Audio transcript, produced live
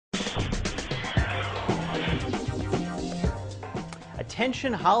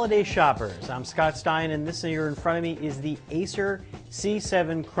Attention holiday shoppers, I'm Scott Stein and this here in front of me is the Acer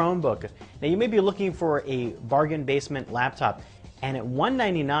C7 Chromebook. Now you may be looking for a bargain basement laptop, and at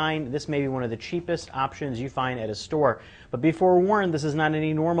 $199 this may be one of the cheapest options you find at a store. But be forewarned, this is not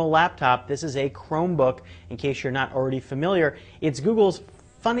any normal laptop, this is a Chromebook. In case you're not already familiar, it's Google's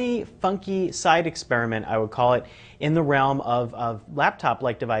funny, funky side experiment, I would call it, in the realm of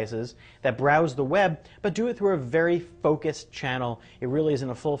laptop-like devices that browse the web, but do it through a very focused channel. It really isn't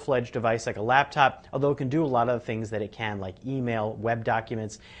a full-fledged device like a laptop, although it can do a lot of the things that it can, like email, web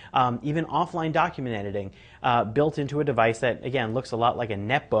documents, even offline document editing, built into a device that, again, looks a lot like a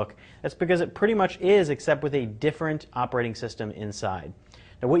netbook. That's because it pretty much is, except with a different operating system inside.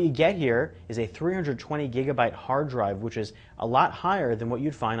 Now what you get here is a 320 gigabyte hard drive, which is a lot higher than what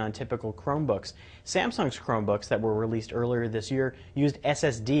you'd find on typical Chromebooks. Samsung's Chromebooks that were released earlier this year used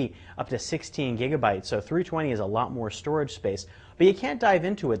SSD up to 16 gigabytes, so 320 is a lot more storage space. But you can't dive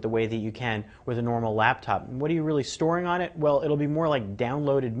into it the way that you can with a normal laptop. And what are you really storing on it? Well, it'll be more like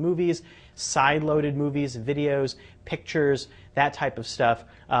downloaded movies, side-loaded movies, videos, pictures, that type of stuff,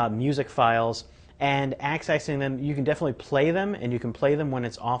 music files. And accessing them, you can definitely play them, and you can play them when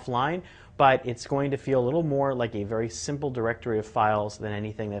it's offline, but it's going to feel a little more like a very simple directory of files than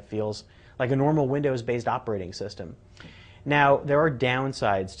anything that feels like a normal Windows-based operating system. Now, there are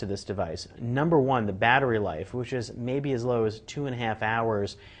downsides to this device. Number one, the battery life, which is maybe as low as 2.5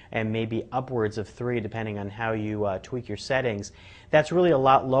 hours and maybe upwards of 3 depending on how you tweak your settings. That's really a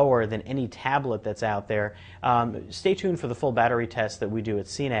lot lower than any tablet that's out there. Stay tuned for the full battery test that we do at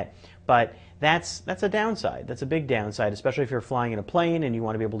CNET, but that's a downside. That's a big downside, especially if you're flying in a plane and you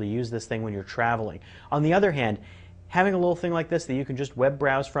want to be able to use this thing when you're traveling. On the other hand, having a little thing like this that you can just web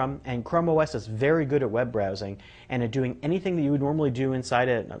browse from, and Chrome OS is very good at web browsing and at doing anything that you would normally do inside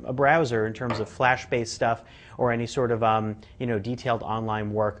a browser in terms of Flash-based stuff or any sort of detailed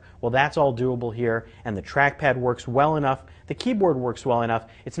online work. Well, that's all doable here, and the trackpad works well enough. The keyboard works well enough.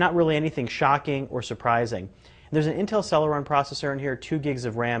 It's not really anything shocking or surprising. There's an Intel Celeron processor in here, 2 gigs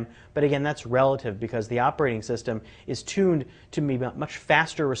of RAM, but again, that's relative because the operating system is tuned to be much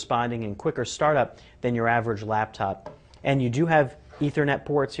faster responding and quicker startup than your average laptop. And you do have Ethernet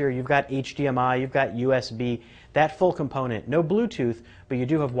ports here, you've got HDMI, you've got USB, that full component. No Bluetooth, but you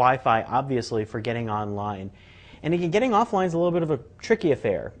do have Wi-Fi, obviously, for getting online. And again, getting offline is a little bit of a tricky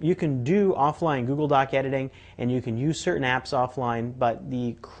affair. You can do offline Google Doc editing, and you can use certain apps offline, but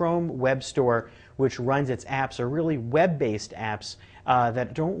the Chrome Web Store, which runs its apps, are really web-based apps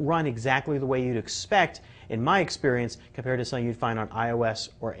that don't run exactly the way you'd expect, in my experience, compared to something you'd find on iOS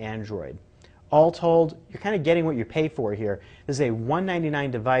or Android. All told, you're kind of getting what you pay for here. This is a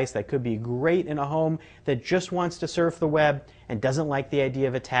 $199 device that could be great in a home that just wants to surf the web and doesn't like the idea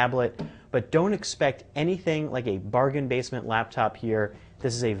of a tablet, but don't expect anything like a bargain basement laptop here.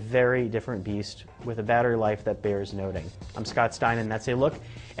 This is a very different beast with a battery life that bears noting. I'm Scott Stein, and that's a look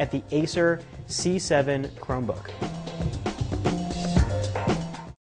at the Acer C7 Chromebook.